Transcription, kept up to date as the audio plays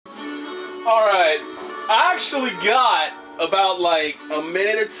Alright, I actually got about like a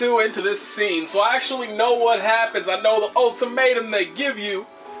minute or two into this scene, so I actually know what happens. I know the ultimatum they give you.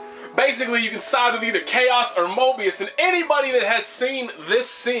 Basically, you can side with either Chaos or Mobius, and anybody that has seen this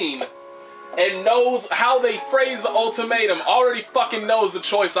scene and knows how they phrase the ultimatum already fucking knows the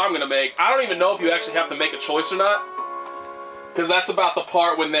choice I'm gonna make. I don't even know if you actually have to make a choice or not, because that's about the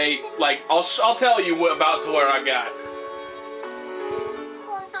part when they, like, I'll tell you about to where I got.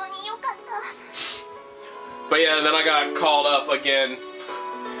 But yeah, then I got called up again,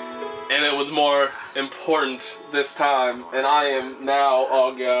 and it was more important this time, and I am now,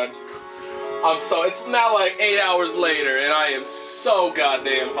 oh god. It's now like 8 hours later, and I am so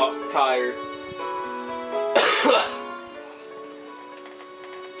goddamn tired.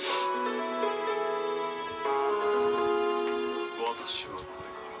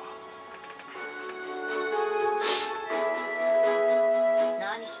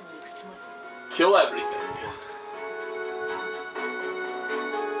 Kill everything.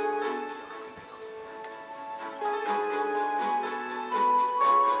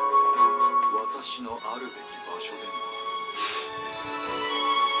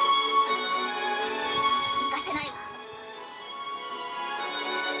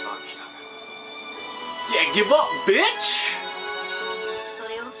 Yeah, give up, bitch!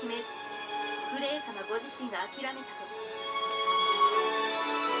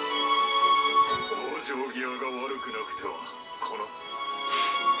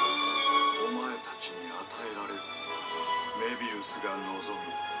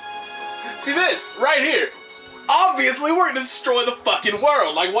 See this, right here. Obviously, we're gonna destroy the fucking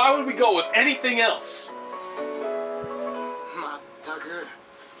world. Like, why would we go with anything else?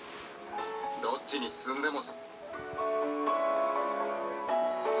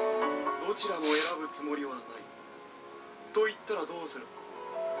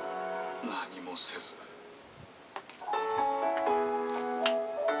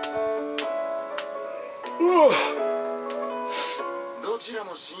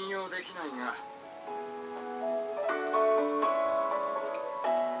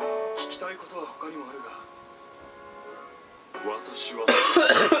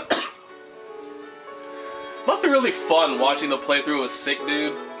 Must be really fun watching the playthrough of a sick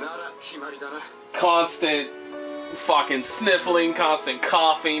dude. Constant fucking sniffling, constant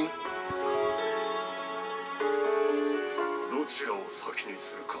coughing.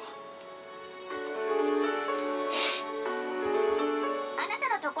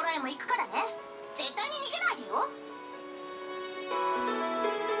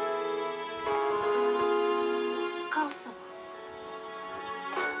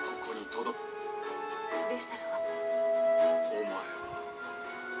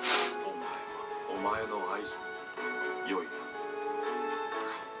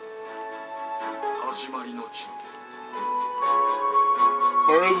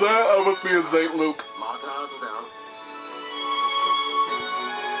 Where is that? Oh, must be in St. Luke.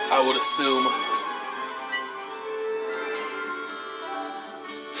 I would assume.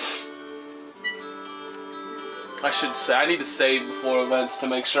 I should say, I need to save before events to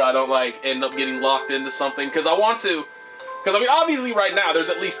make sure I don't, like, end up getting locked into something. Because I want to, because, I mean, obviously right now there's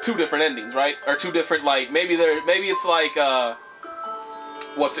at least 2 different endings, right? Or 2 different, like, maybe it's like,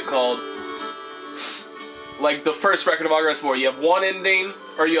 what's it called? Like the first record of Agarest War, you have 1 ending,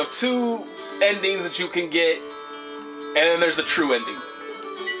 or you have 2 endings that you can get, and then there's the true ending.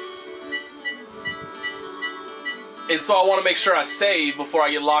 And so I want to make sure I save before I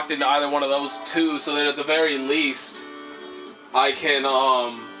get locked into either one of those 2, so that at the very least, I can,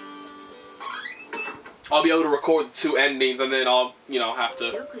 I'll be able to record the 2 endings, and then I'll, you know, have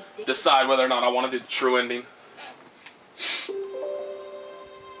to decide whether or not I want to do the true ending.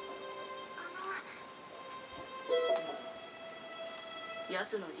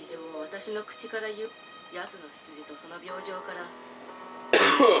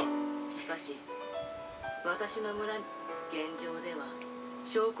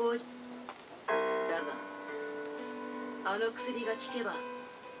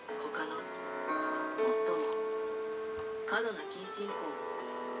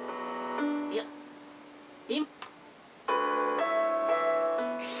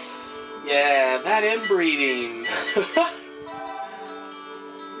 Yeah, that inbreeding.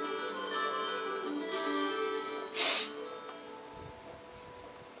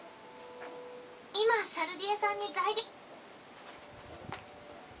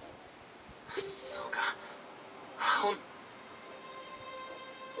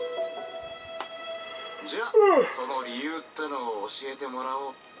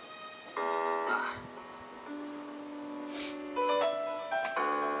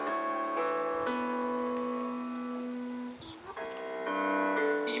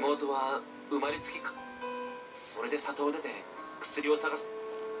 妹は生まれつきか。それで里を出て薬を探す。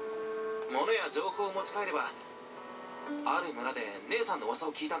物や情報を持ち帰れば、ある村で姉さんの噂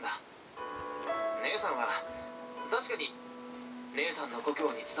を聞いたんだ。姉さんは確かに姉さんの故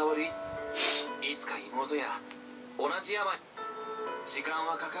郷に伝わる。いつか妹や同じ病、時間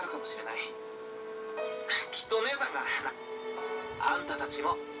はかかるかもしれない。きっと姉さんがあんたたち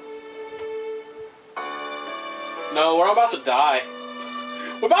も。 No, we're about to die.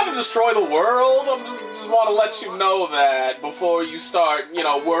 We're about to destroy the world. I just want to let you know that before you start, you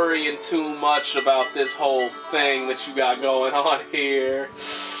know, worrying too much about this whole thing that you got going on here.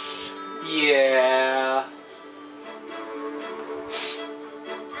 Yeah.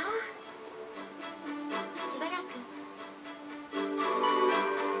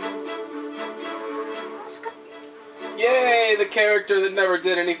 Yay, the character that never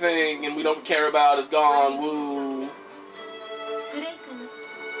did anything and we don't care about is gone. Woo.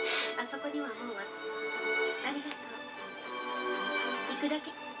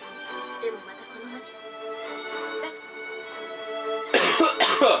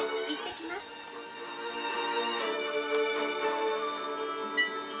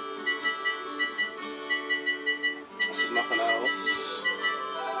 There's nothing else.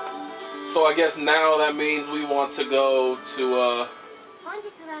 So I guess now that means we want to go to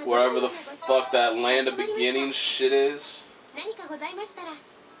wherever the fuck that land of beginnings shit is.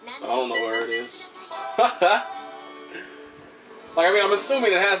 I don't know where it is. Like, I mean, I'm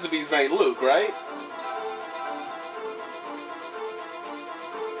assuming it has to be St. Luke, right?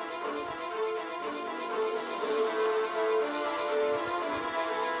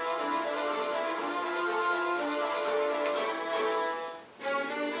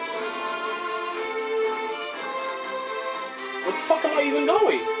 Where the fuck am I even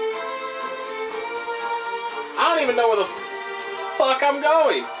going? I don't even know where the fuck I'm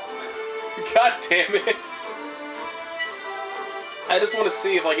going. God damn it. I just want to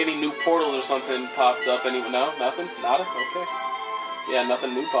see if like any new portals or something pops up. No, nothing? Nada? Okay. Yeah,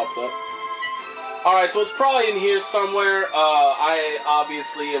 nothing new pops up. Alright, so it's probably in here somewhere. I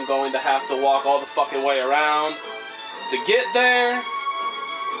obviously am going to have to walk all the fucking way around to get there.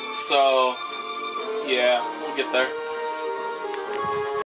 So, yeah, we'll get there.